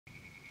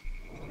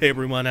Hey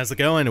everyone, how's it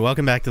going?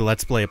 Welcome back to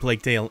Let's Play A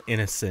Plague Tale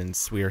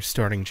Innocence. We are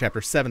starting Chapter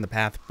 7, The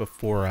Path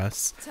Before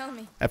Us. Tell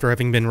me, after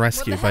having been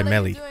rescued by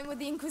Melly. what the hell are you doing with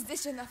the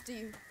Inquisition after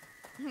you?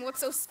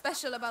 What's so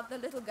special about the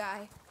little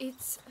guy?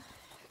 It's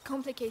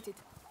complicated.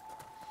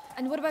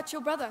 And what about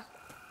your brother?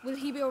 Will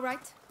he be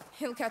alright?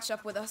 He'll catch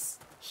up with us.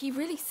 He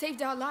really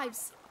saved our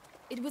lives.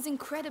 It was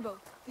incredible.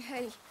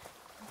 Hey,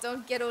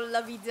 don't get all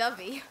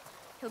lovey-dovey.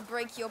 He'll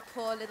break your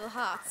poor little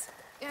heart.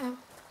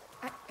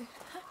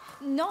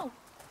 No.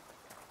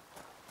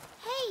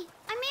 Hey,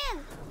 I'm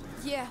in.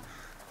 Yeah,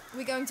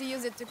 we're going to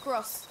use it to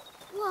cross.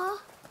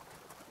 What?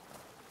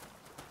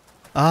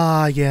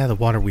 Ah, yeah, the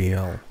water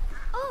wheel.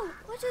 Oh,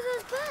 what are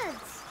those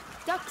birds?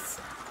 Ducks.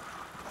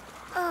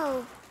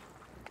 Oh,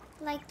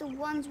 like the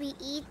ones we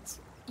eat?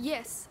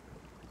 Yes.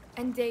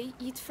 And they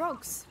eat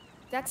frogs.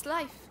 That's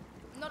life.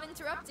 Not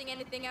interrupting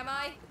anything, am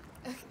I?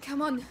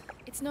 Come on.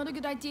 It's not a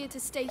good idea to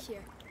stay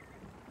here.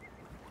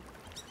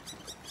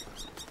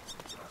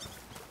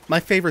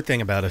 My favorite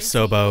thing about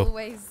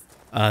Asobo,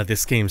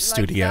 this game's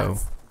studio.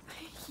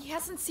 He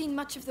hasn't seen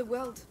much of the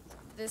world.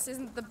 This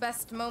isn't the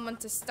best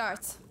moment to start.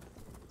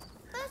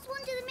 First one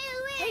to the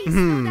middle way. Hey,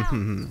 slow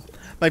down.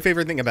 My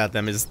favorite thing about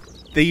them is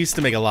they used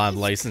to make a lot of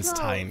licensed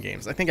tie-in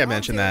games. I think I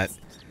mentioned that.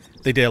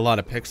 They did a lot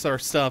of Pixar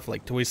stuff,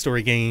 like Toy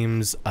Story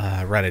games,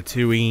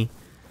 Ratatouille,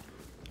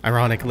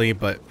 ironically.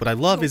 But what I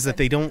love is that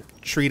they don't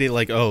treat it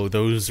like, oh,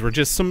 those were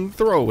just some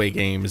throwaway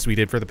games we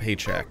did for the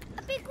paycheck.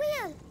 A big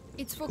wheel.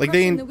 It's for Like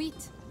crushing the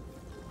wheat.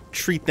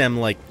 Treat them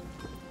like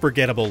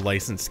forgettable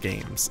licensed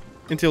games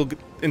until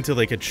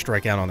they could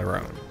strike out on their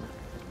own.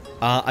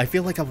 I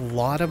feel like a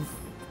lot of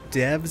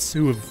devs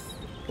who have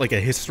like a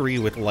history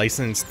with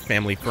licensed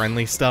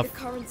family-friendly stuff The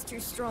current's too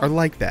strong. are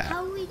like that.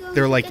 How are we going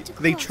They're to like, get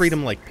across? they treat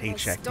them like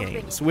paycheck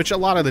games, which a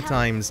lot of the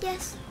times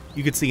Yes.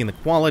 you could see in the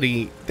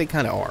quality they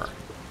kind of are.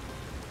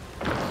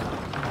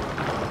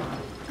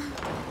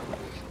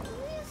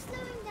 We're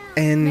slowing down.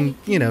 And,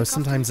 you know,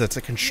 sometimes that's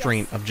a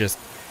constraint of just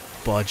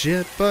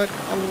budget, but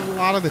a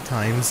lot of the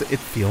times it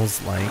feels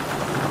like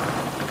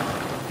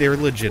they're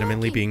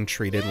legitimately being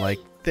treated like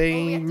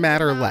they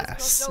matter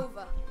less.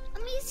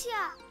 Amicia,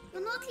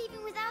 you're not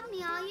leaving without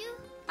me, are you?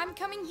 I'm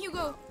coming,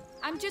 Hugo.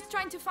 I'm just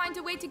trying to find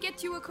a way to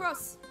get you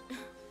across.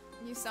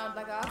 You sound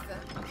like Arthur.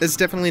 That's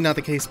definitely not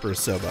the case for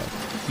Asobo.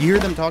 You hear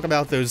them talk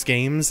about those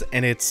games,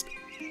 and it's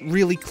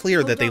really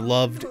clear that they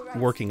loved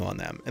working on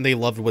them, and they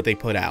loved what they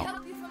put out.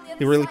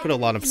 They really put a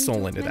lot of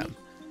soul into them.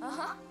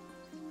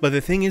 But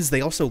the thing is,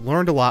 they also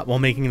learned a lot while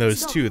making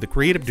those too. The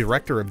creative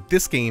director of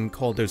this game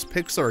called those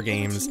Pixar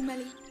games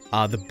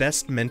the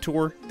best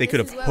mentor they could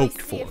have hoped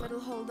If for.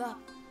 it'll hold up.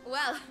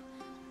 Well,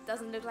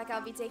 doesn't look like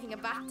I'll be taking a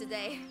bath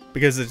today.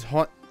 Because it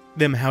taught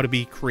them how to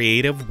be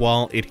creative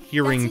while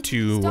adhering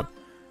to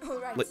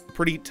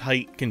pretty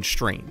tight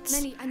constraints.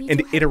 Melly, I need And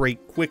your help.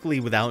 iterate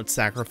quickly without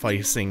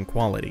sacrificing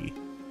quality.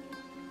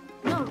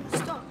 No,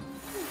 stop.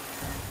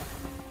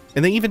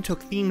 And they even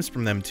took themes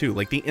from them too,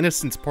 like the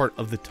Innocence part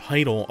of the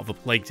title of A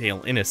Plague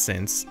Tale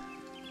Innocence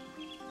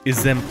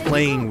is them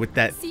playing with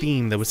that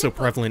theme that was so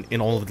prevalent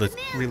in all of the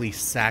really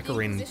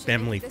saccharine,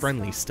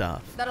 family-friendly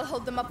stuff. That'll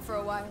hold them up for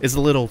a while. Is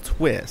a little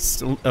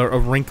twist, a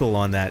wrinkle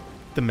on that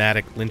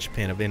thematic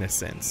linchpin of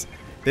Innocence.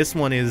 This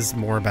one is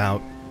more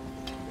about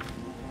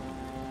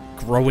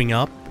growing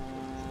up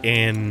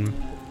in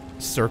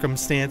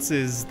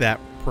circumstances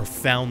that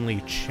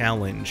profoundly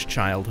challenge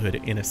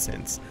childhood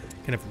innocence.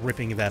 Kind of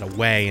ripping that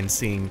away and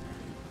seeing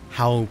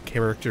how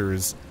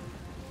characters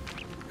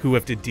who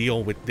have to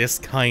deal with this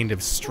kind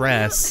of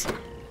stress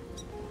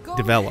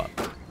develop.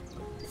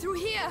 Through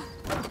here.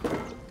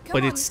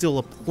 But it's still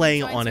a play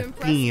Trying on to a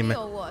impress theme me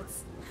or what?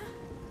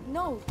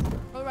 No.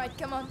 All right,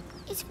 come on.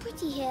 It's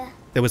pretty here.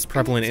 that was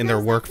prevalent in their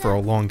work for a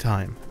long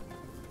time.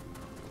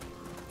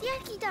 The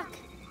Ackyduck.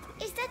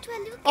 Is that where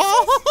Lucas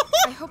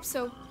I hope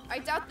so. I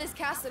doubt this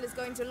castle is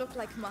going to look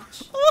like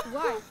much.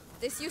 Why?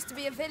 This used to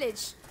be a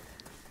village,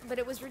 but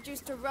it was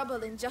reduced to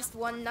rubble in just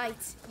one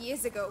night,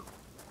 years ago.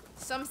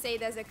 Some say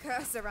there's a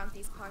curse around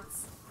these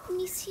parts. is?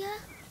 Amicia?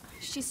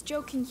 She's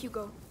joking,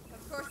 Hugo.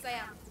 Of course I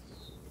am.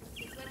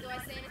 Since when do I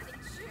say anything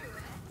true,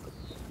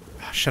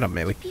 Shut up,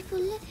 Melly. People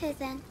live here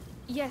then.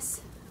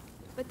 Yes,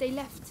 but they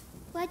left.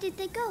 Where did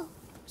they go?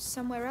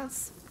 Somewhere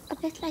else. A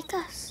bit like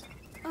us.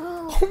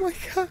 Oh, Oh my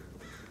god.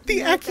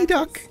 The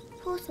Ackyduck.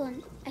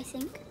 hawthorn, I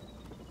think.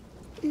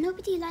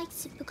 Nobody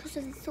likes it because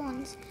of the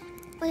thorns,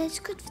 but it's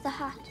good for the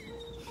heart.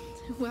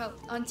 Well,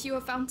 aren't you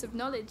a fount of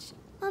knowledge?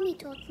 Mommy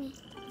taught me.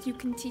 You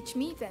can teach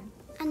me then.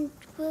 And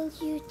will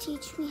you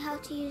teach me how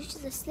to use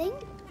the sling?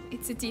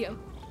 It's a deal.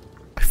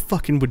 I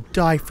fucking would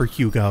die for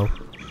Hugo.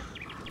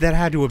 That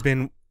had to have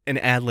been an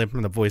ad-lib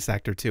from the voice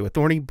actor too. A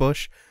thorny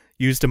bush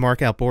used to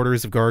mark out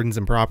borders of gardens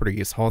and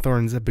properties.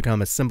 Hawthorns have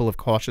become a symbol of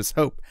cautious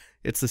hope.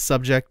 It's the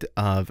subject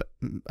of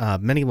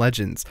many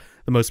legends,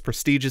 the most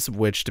prestigious of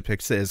which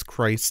depicts it as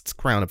Christ's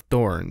crown of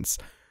thorns.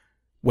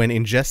 When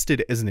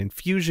ingested as an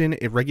infusion,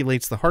 it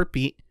regulates the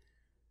heartbeat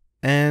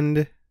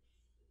and...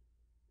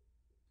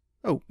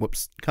 Oh,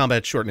 whoops.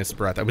 Combat shortness of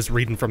breath. I was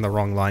reading from the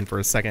wrong line for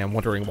a second. I'm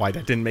wondering why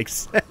that didn't make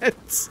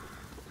sense.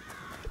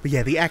 But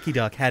yeah, the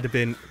Ackyduck had to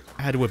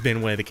have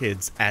been one of the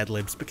kids'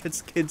 ad-libs,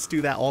 because kids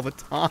do that all the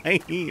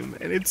time,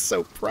 and it's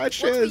so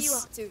precious. What were you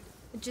up to?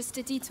 Just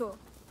a detour.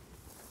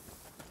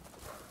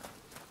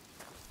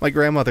 My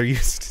grandmother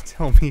used to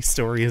tell me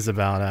stories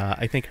about,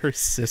 I think her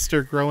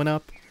sister growing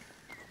up.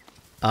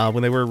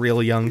 When they were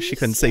real young, she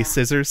couldn't say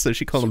scissors, so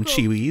she called them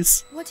Hugo,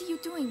 chiwis. What are you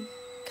doing?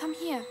 Come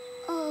here.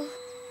 Oh,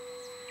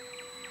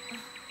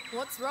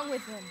 What's wrong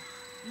with him?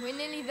 We're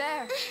nearly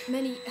there.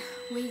 Melly,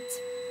 wait.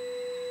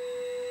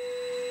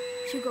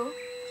 Hugo?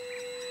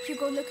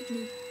 Hugo, look at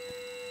me.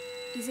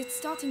 Is it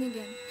starting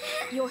again?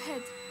 Your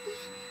head.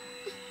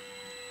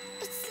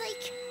 it's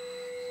like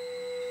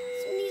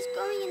somebody's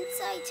going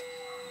inside.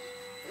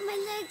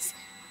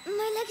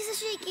 My legs are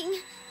shaking.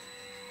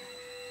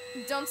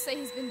 Don't say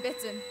he's been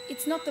bitten.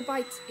 It's not the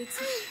bite. It's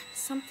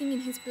something in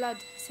his blood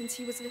since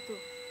he was little.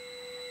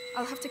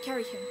 I'll have to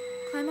carry him.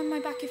 Climb on my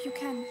back if you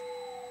can.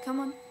 Come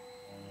on.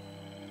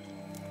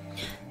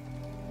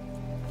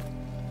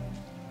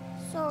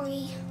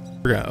 Sorry.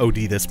 We're gonna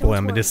OD this boy on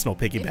Don't worry. medicinal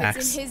If it's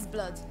piggybacks. in his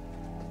blood.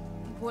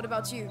 What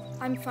about you?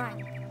 I'm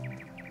fine.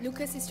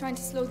 Lucas is trying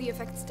to slow the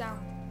effects down.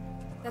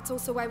 That's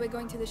also why we're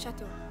going to the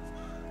chateau.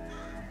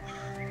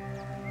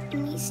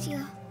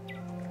 Amicia,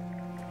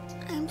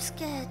 I'm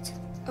scared.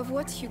 Of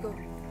what, Hugo?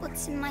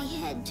 What's in my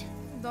head?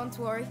 Don't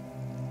worry.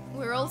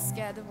 We're all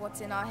scared of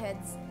what's in our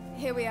heads.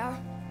 Here we are.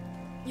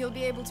 You'll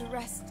be able to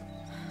rest.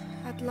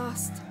 At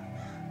last.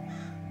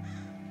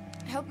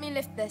 Help me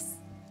lift this.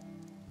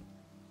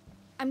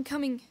 I'm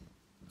coming.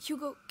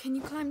 Hugo, can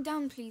you climb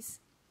down, please?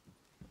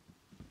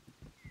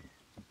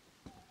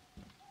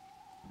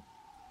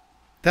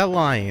 That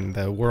line,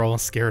 though, we're all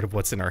scared of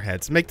what's in our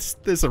heads, makes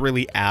this a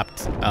really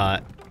apt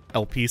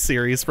LP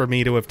series for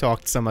me to have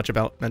talked so much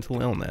about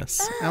mental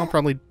illness. I'll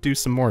probably do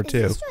some more,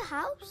 too. Is this your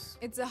house?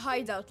 It's a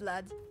hideout,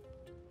 lad.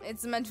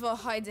 It's meant for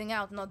hiding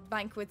out, not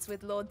banquets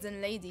with lords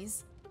and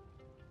ladies.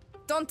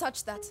 Don't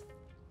touch that.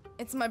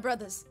 It's my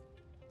brother's.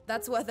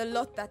 That's worth a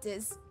lot, that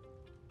is.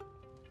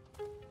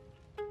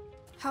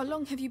 How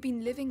long have you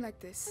been living like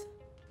this?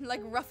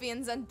 Like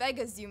ruffians and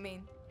beggars, you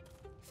mean?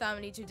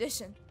 Family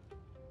tradition.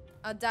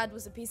 Our dad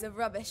was a piece of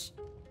rubbish.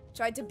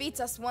 Tried to beat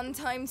us one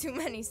time too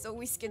many, so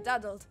we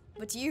skedaddled.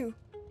 But you're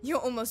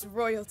almost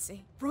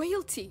royalty.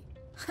 Royalty?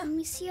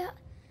 Amicia,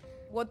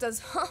 What does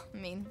huh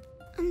mean?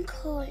 I'm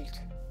cold.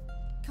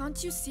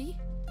 Can't you see?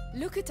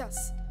 Look at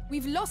us.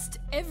 We've lost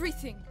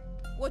everything.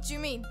 What do you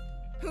mean?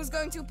 Who's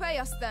going to pay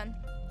us then?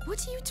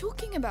 What are you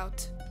talking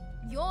about?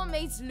 Your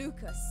mate's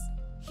Lucas.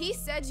 He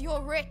said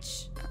you're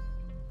rich.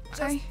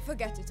 Just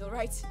forget it,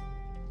 alright?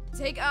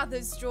 Take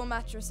Arthur's straw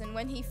mattress, and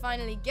when he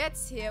finally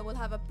gets here, we'll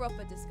have a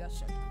proper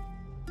discussion.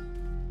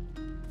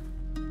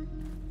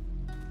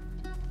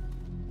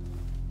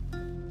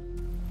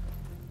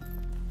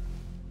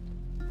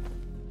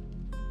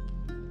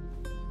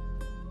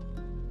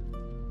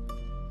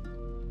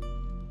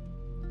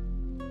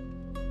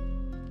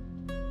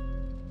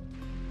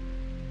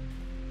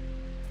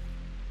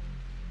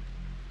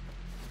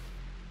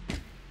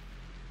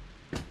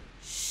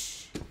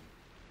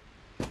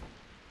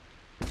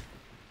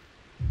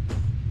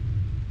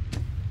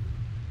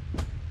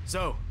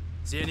 So,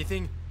 see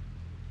anything?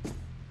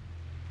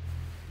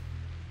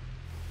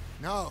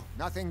 No,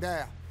 nothing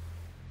there.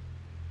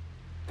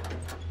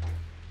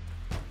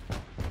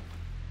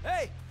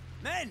 Hey,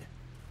 men!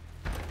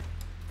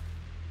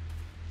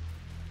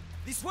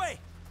 This way!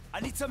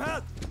 I need some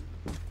help!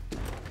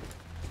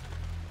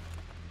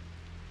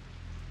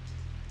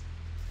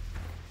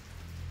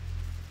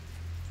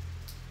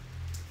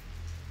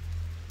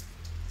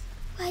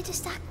 Where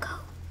does that go?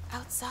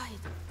 Outside.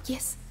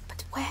 Yes,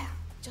 but where?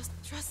 Just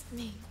trust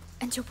me.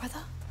 And your brother?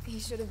 He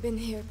should have been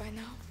here by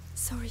now.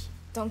 Sorry.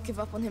 Don't give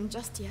up on him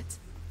just yet.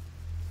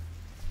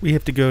 We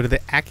have to go to the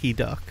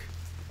Ackyduck.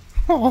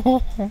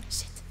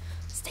 Shit.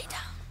 Stay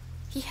down.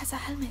 He has a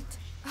helmet.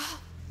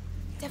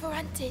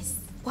 Devorantis.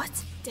 What?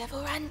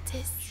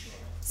 Devorantis.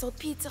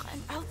 Saltpeter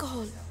and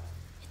alcohol.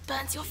 It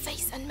burns your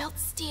face and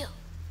melts steel.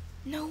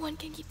 No one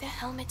can keep their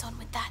helmet on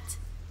with that.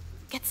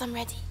 Get some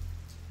ready.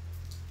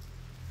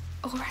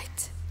 All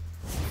right.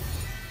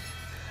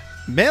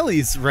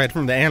 Melly's read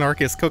from the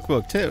Anarchist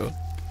Cookbook, too.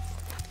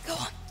 Go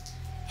on.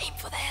 Aim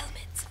for the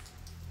helmet.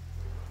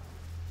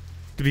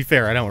 To be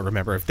fair, I don't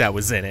remember if that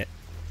was in it.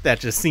 That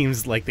just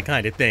seems like the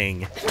kind of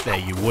thing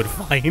that you would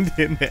find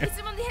in there. Hit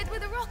him on the head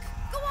with a rock.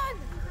 Go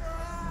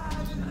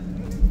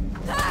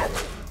on.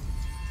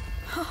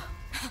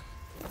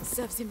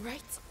 Serves him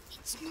right.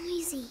 It's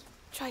noisy.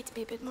 Try to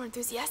be a bit more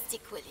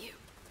enthusiastic, will you?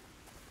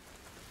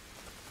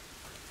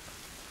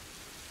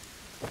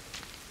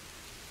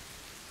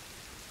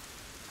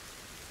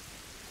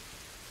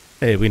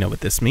 Hey, we know what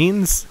this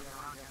means.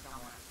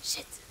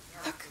 Shit.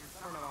 Look.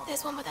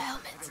 There's one with a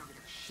helmet.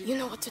 You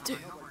know what to do.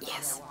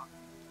 Yes.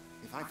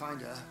 If I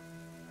find her,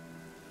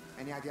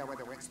 any idea where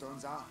the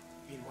whetstones are?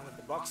 In one of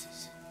the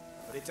boxes.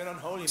 But it's an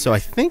unholy So I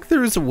think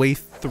there's a way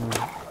through...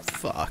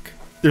 Fuck.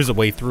 There's a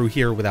way through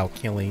here without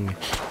killing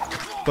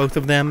both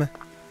of them.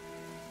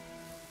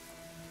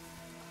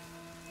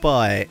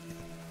 But...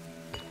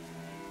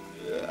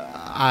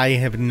 I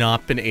have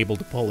not been able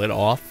to pull it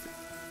off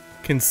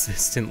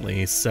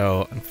consistently,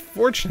 so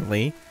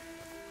unfortunately,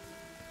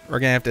 we're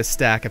gonna have to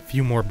stack a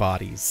few more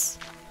bodies.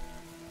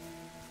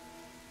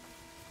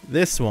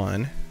 This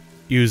one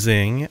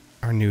using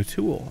our new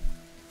tool.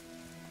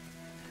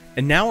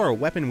 And now our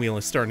weapon wheel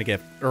is starting to get,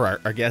 or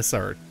I guess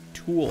our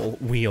tool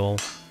wheel.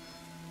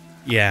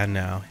 Yeah,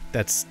 no,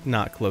 that's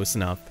not close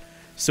enough.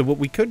 So what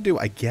we could do,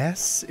 I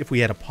guess, if we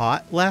had a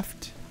pot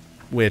left,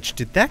 which,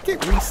 did that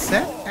get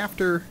reset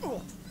after,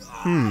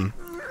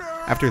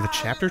 after the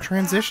chapter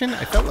transition?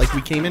 I felt like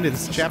we came into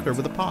this chapter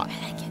with a pot.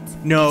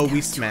 No,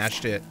 we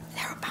smashed it,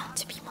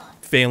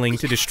 failing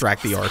to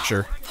distract the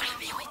archer.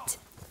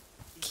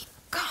 Keep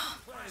calm.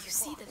 You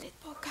see the lit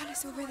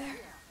portcullis over there?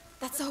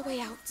 That's our way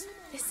out.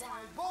 Listen,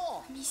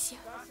 Amicia,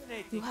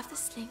 you have the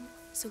sling,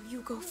 so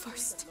you go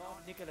first.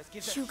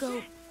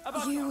 Hugo,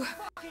 you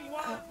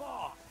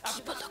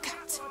keep a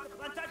lookout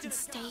and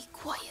stay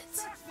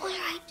quiet. All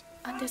right.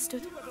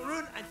 Understood.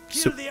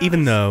 So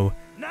even though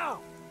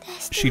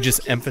she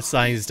just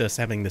emphasized us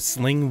having the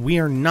sling, we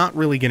are not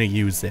really going to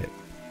use it.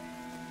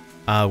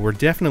 We're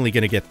definitely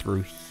going to get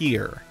through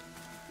here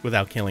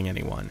without killing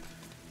anyone.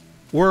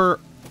 Or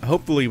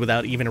hopefully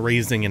without even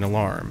raising an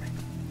alarm.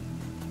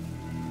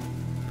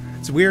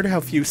 It's weird how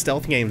few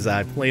stealth games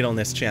I've played on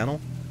this channel.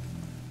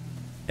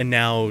 And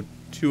now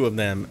 2 of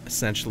them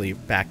essentially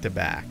back to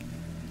back.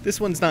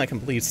 This one's not a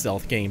complete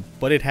stealth game,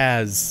 but it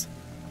has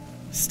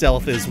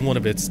stealth as one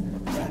of its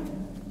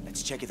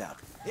Let's check it out.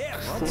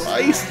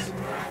 Christ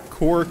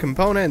core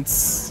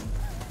components.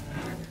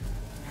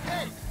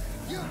 I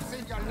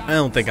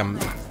don't think I'm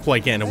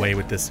quite getting away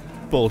with this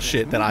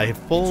bullshit that I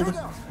have pulled.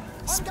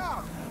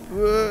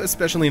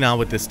 Especially not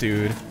with this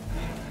dude.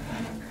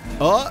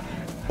 Oh.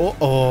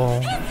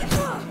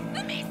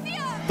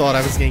 Thought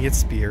I was gonna get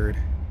speared,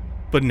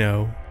 but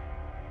no.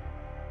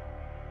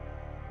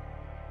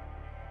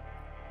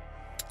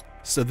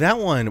 So that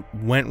one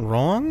went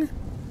wrong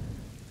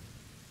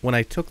when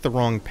I took the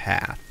wrong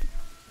path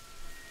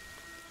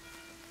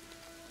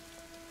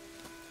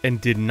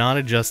and did not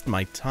adjust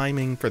my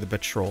timing for the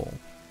patrol.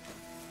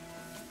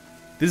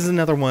 This is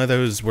another one of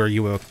those where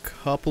you have a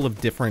couple of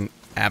different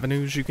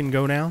avenues you can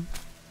go down.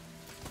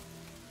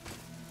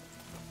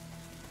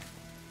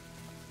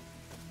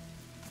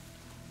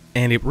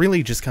 And it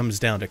really just comes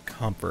down to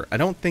comfort. I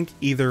don't think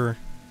either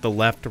the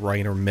left,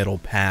 right, or middle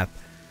path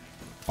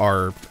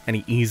are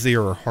any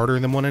easier or harder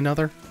than one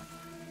another.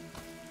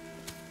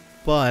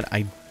 But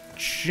I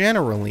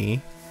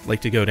generally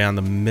like to go down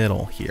the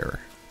middle here.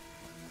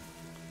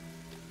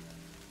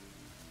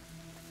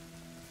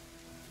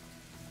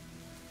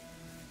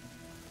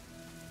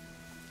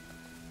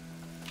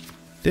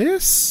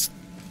 This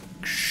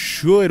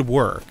should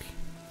work.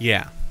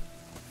 Yeah.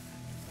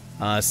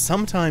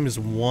 Sometimes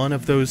one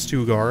of those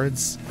 2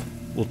 guards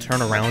will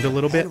turn around a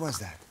little bit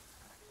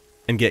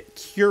and get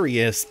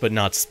curious but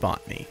not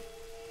spot me.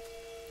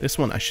 This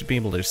one I should be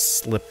able to just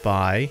slip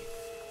by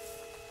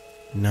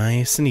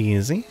nice and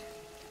easy.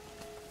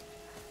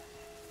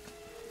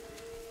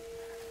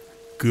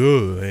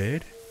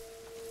 Good.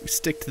 We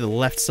stick to the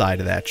left side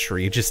of that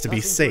tree just to be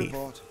safe.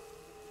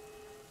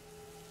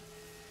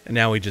 And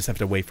now we just have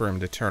to wait for him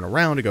to turn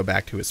around to go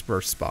back to his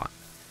first spot.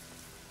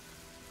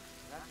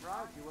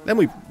 Then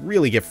we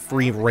really get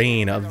free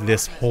reign of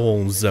this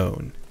whole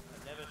zone.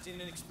 Never seen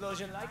an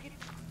explosion like it.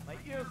 My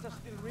ears are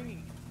still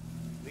ringing.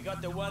 We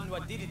got the one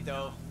what did it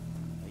though.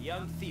 A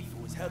young thief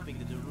who was helping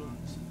to do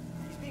rooms.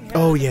 He's being held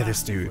Oh at the yeah,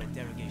 this bastion for dude.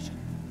 interrogation.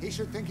 He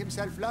should think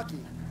himself lucky.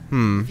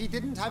 If he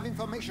didn't have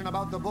information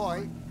about the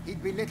boy,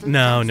 he'd be little.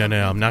 No, chance of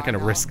I'm not being gonna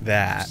found risk out.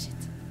 that.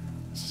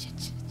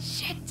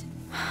 Shit.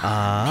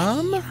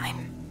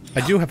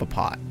 I do have a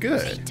pot.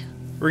 Good.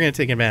 We're gonna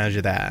take advantage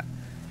of that.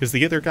 Because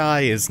the other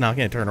guy is not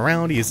gonna turn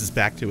around, he has his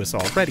back to us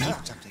already.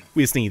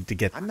 We just need to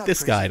get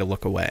this guy to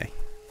look away.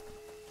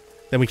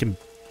 Then we can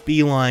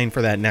beeline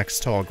for that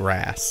next tall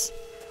grass.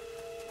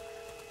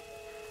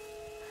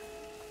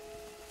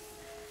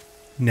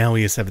 Now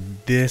we just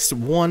have this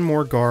one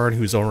more guard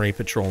who's already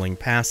patrolling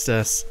past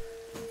us.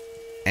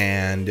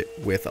 And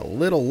with a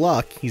little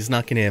luck, he's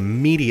not going to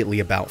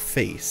immediately about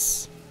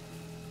face.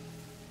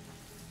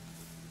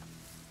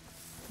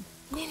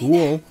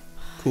 Cool.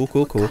 Cool.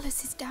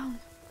 Portcullis is down.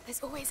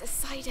 There's always a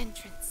side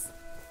entrance.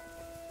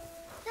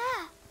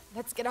 There.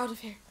 Let's get out of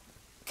here.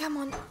 Come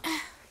on.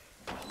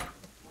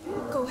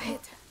 Go ahead.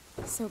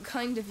 So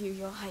kind of you,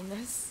 Your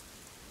Highness.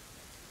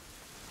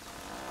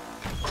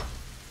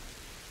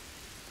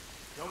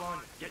 Come on,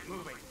 get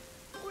moving.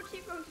 What are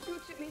you going to do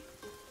to me?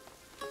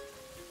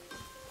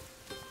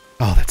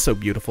 Oh, that's so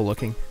beautiful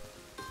looking.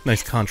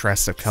 Nice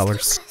contrast of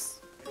colors.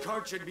 The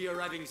cart should be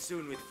arriving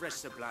soon with fresh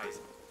supplies.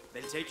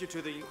 They'll take you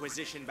to the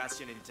Inquisition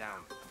bastion in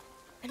town.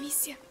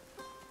 Amicia,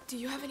 do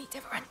you have any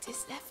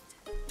Deverantes left?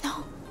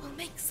 No, we'll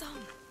make some.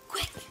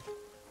 Quick.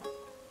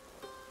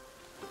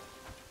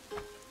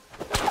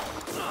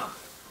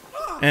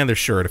 And they're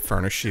sure to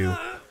furnish you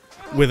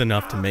with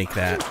enough to make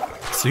that,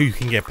 so you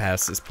can get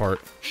past this part.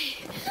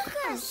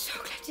 I'm so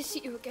glad to see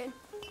you again.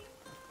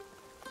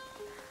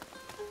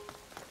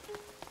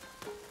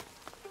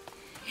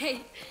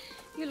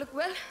 You look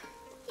well.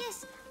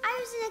 Yes, I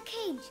was in a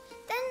cage.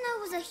 Then there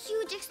was a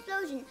huge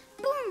explosion.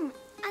 Boom!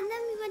 And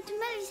then we went to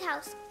Melly's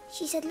house.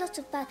 She said lots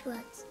of bad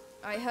words.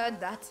 I heard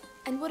that.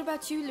 And what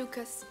about you,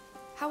 Lucas?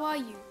 How are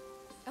you?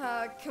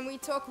 Can we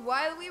talk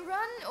while we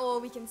run? Or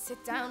we can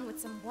sit down with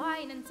some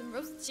wine and some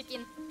roast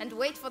chicken and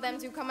wait for them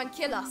to come and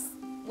kill us?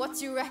 What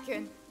do you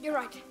reckon? You're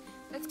right.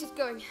 Let's get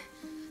going.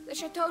 The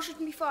chateau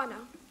shouldn't be far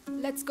now.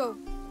 Let's go.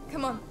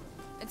 Come on.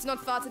 It's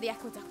not far to the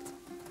aqueduct.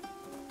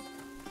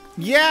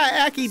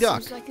 Yeah,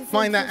 Ackyduck! Seems like a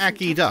Find that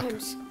good Ackyduck.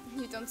 times.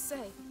 You don't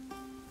say.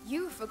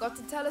 You forgot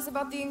to tell us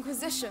about the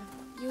Inquisition.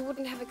 You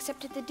wouldn't have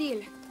accepted the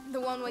deal. The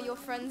one where your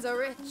friends are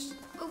rich.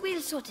 We'll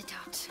sort it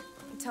out.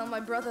 Tell my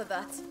brother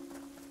that.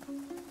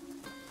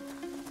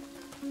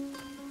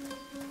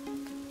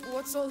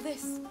 What's all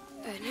this?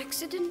 An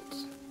accident?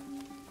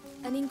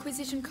 An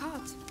Inquisition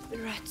cart.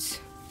 Rats.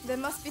 There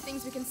must be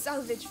things we can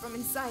salvage from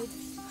inside.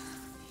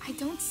 I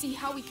don't see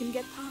how we can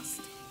get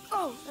past.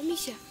 Oh,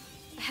 Amicia,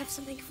 I have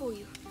something for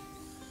you.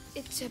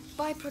 It's a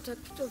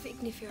byproduct of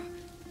Ignifer,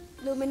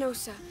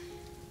 luminosa.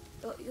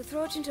 You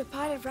throw it into a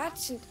pile of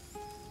rats and...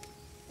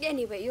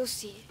 Anyway, you'll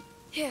see.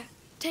 Here,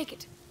 take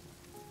it.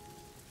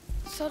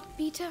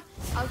 Saltpeter,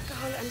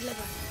 alcohol and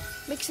leather.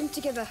 Mix them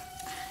together.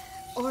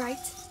 All right.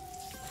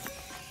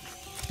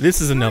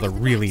 This is another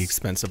really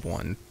expensive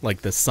one,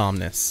 like the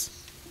Somnus.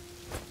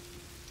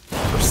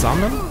 Or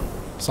Somnum?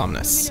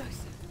 Somnus. Luminosa.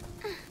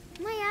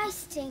 My eyes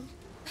sting.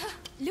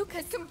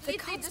 Lucas, the completely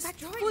cart's packed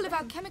destroyed full of them.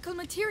 alchemical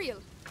material.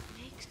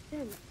 Makes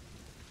sense.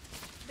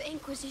 The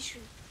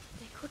Inquisition.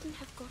 They couldn't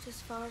have got as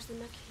far as the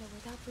macula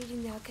without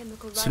reading the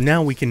alchemical So writings.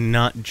 now we can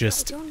not I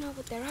just don't know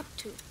what they're up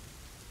to.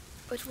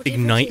 But whatever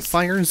ignite it is,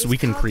 fires, these we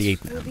can cards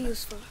create will them. be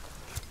useful.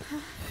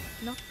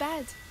 Not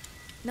bad.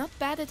 Not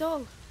bad at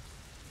all.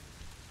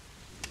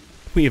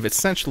 We have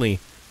essentially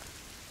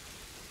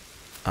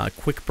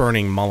quick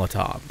burning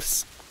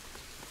Molotovs.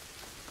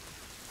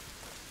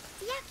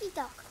 The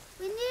Ackyduck.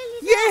 We're nearly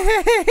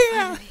there.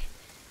 Yeah! Finally,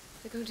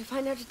 we're going to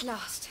find out at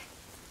last.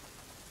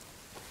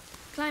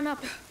 Climb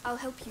up. I'll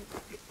help you.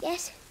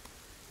 Yes.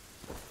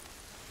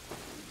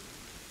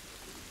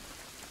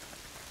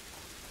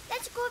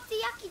 Let's go up the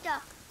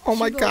Ackyduck. Oh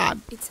my Hugo,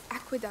 god. It's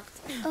aqueduct.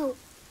 Oh.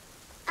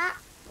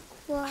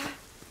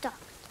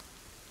 Aqueduct.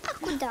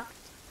 Aqueduct.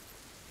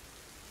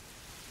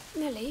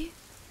 Nelly,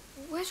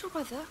 where's your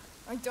brother?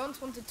 I don't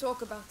want to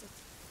talk about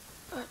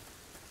it.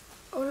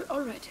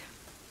 All right.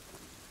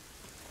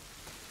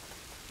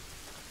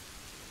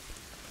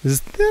 Is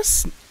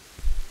this...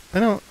 I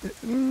don't...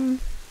 is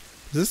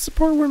this the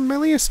part where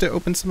Millie has to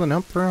open something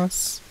up for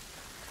us?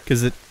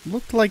 Because it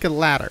looked like a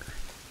ladder.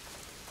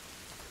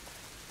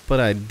 But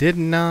I did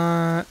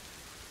not...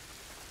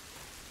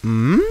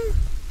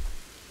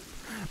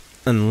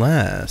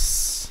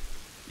 Unless...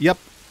 Yep.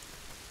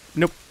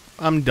 Nope.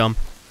 I'm dumb.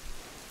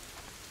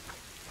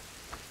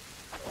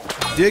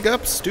 Dig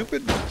up,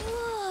 stupid.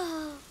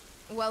 Whoa.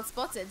 Well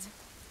spotted.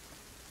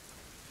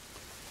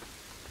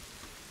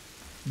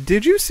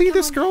 Did you see Come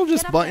this on, girl get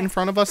just up butt there. in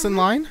front of us in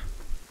line?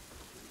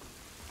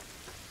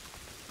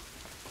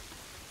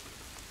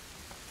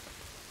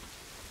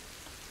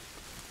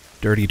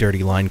 Dirty,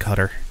 dirty line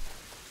cutter.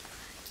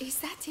 Is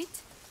that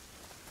it?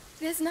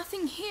 There's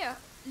nothing here.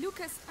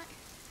 Lucas,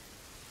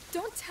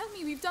 don't tell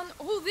me we've done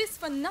all this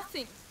for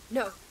nothing.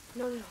 No.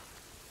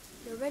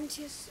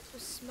 Laurentius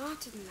was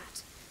smarter than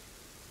that.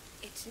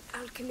 It's an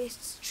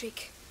alchemist's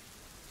trick.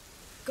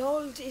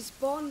 Gold is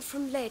born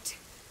from lead.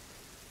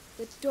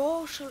 The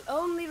door shall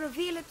only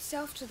reveal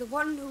itself to the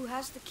one who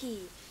has the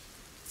key.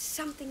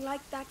 Something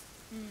like that.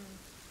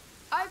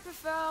 I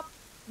prefer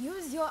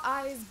use your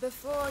eyes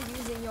before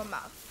using your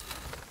mouth.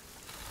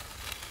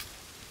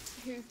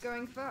 Who's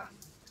going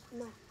first?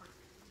 No.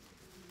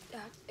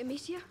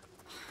 Amicia?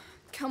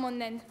 Come on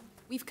then.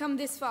 We've come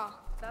this far.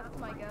 That's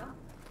my girl.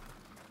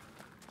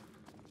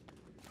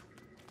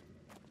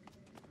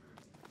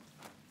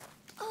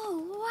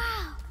 Oh,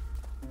 wow.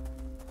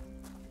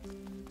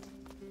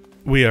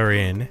 We are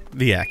in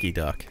the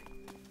Ackyduck.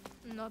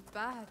 Not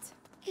bad.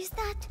 Is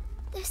that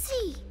the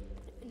sea?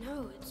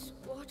 No, it's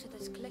water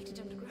that's collected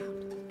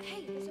underground.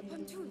 Hey, there's a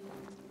pontoon.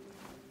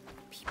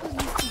 People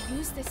used to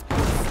use this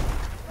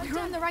place. You're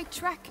on the right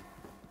track.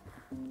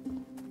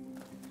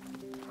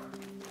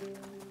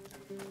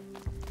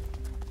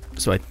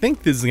 So I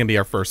think this is going to be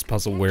our first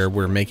puzzle where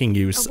we're making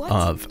use A what?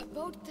 of A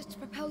boat that's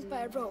propelled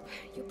by a rope.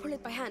 You pull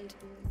it by hand.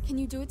 Can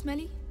you do it,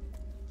 Melly?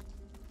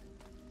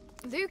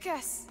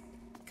 Lucas,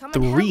 come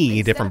and help 3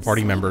 instead different of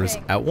party members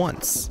sleeping. at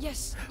once.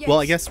 Yes. Well,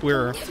 I guess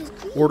we're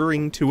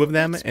ordering 2 of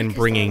them and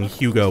bringing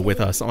Hugo with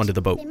us onto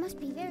the boat. They must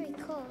be very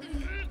cold.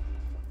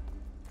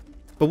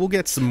 But we'll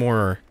get some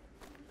more...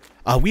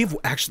 we have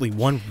actually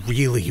one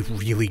really,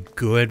 really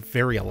good,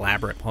 very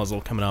elaborate puzzle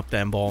coming up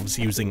that involves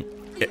using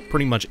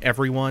pretty much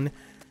everyone,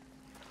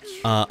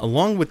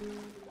 along with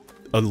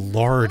a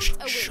large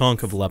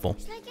chunk of level.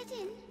 Shall I get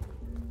in?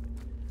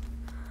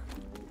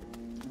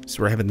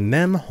 So we're having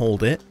them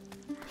hold it.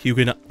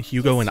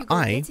 Hugo and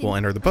I will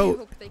enter the I boat,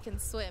 hope they can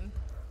swim.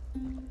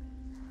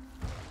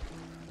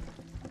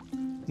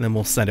 and then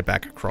we'll send it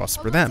back across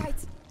for Hold on them.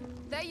 tight.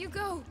 There you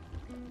go.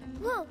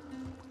 Whoa.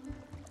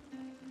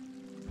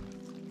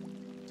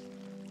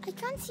 I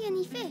can't see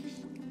any fish.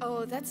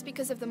 Oh, that's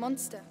because of the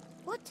monster.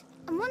 What?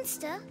 A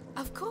monster?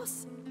 Of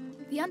course.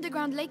 The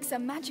underground lakes are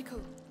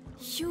magical.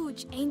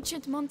 Huge,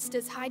 ancient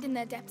monsters hide in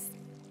their depths.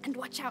 And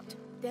watch out,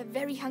 they're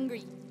very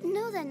hungry.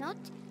 No, they're not.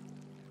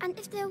 And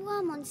if there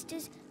were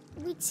monsters,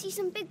 we'd see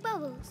some big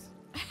bubbles.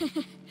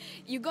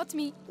 You got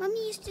me.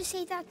 Mummy used to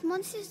say that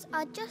monsters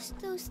are just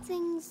those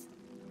things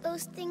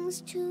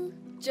to...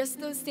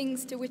 Just those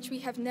things to which we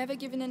have never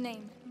given a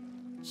name.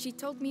 She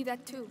told me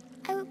that too.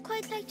 I would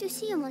quite like to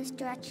see a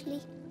monster,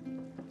 actually.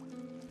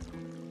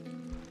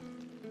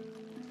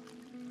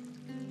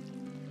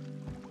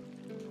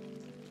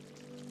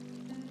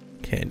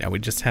 Okay, now we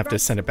just have to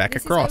Right, send it back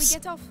this across. Is how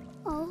we get off.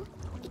 Oh,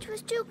 it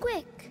was too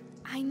quick.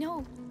 I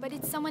know, but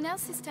it's someone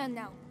else's turn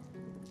now.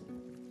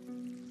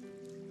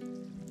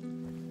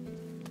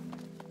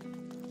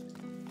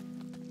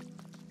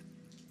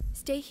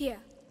 Stay here.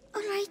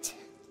 All right.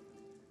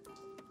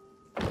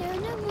 There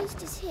are no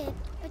monsters here,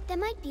 but there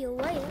might be a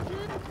whale.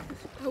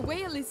 A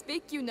whale is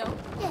big, you know.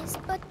 Yes,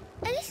 but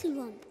a little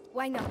one.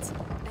 Why not?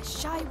 A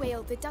shy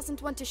whale that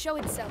doesn't want to show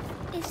itself.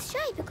 It's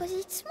shy because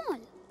it's small,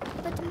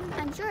 but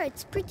I'm sure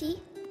it's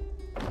pretty.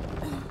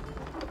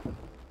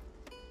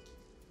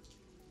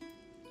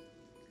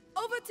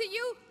 Over to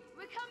you.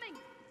 We're coming.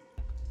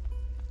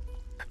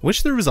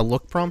 Wish there was a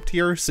look prompt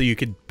here so you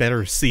could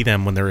better see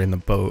them when they're in the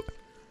boat.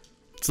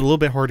 It's a little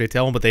bit hard to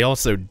tell, but they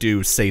also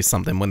do say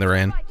something when they're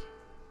in. Right.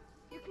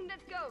 You can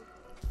let go.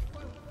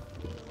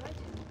 Right?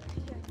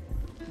 Yeah.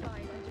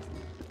 Fine.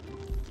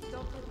 I just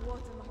don't put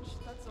water much.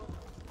 That's all.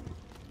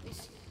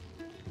 Listen,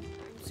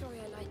 I'm sorry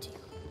I lied to you.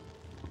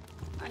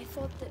 I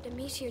thought that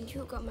Amicia and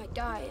Hugo might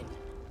die,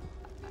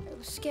 and I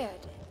was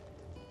scared.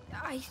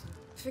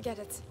 Forget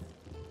it.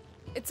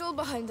 It's all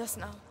behind us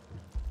now.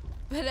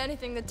 But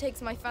anything that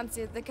takes my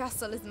fancy at the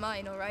castle is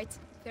mine, all right?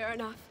 Fair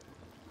enough.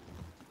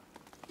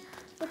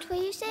 What were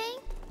you saying?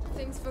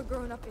 Things for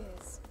grown-up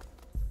ears.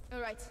 All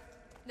right,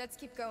 let's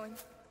keep going.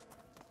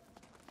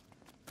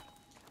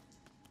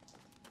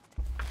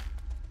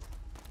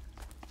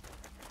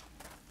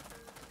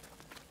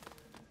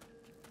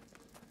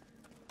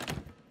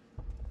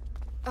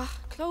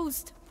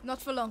 Closed.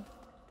 Not for long.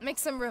 Make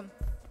some room.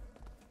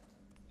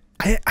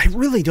 I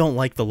really don't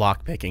like the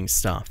lockpicking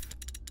stuff.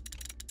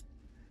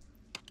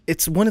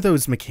 It's one of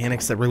those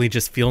mechanics that really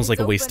just feels like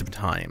a waste of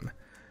time.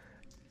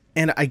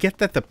 And I get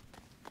that the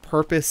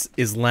purpose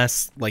is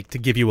less like to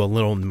give you a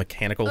little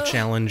mechanical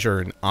challenge or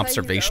an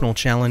observational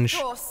challenge.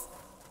 Of course.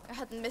 I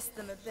hadn't missed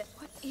them a bit.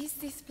 What is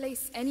this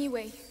place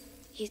anyway?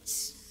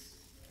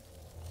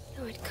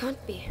 No, it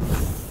can't be.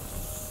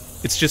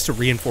 It's just to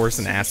reinforce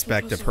an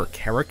aspect of her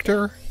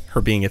character,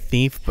 her being a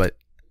thief, but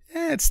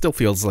it still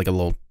feels like a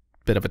little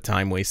bit of a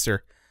time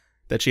waster.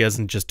 That she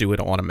doesn't just do it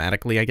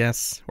automatically, I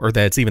guess. Or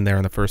that it's even there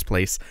in the first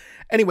place.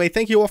 Anyway,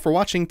 thank you all for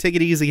watching. Take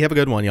it easy. Have a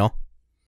good one, y'all.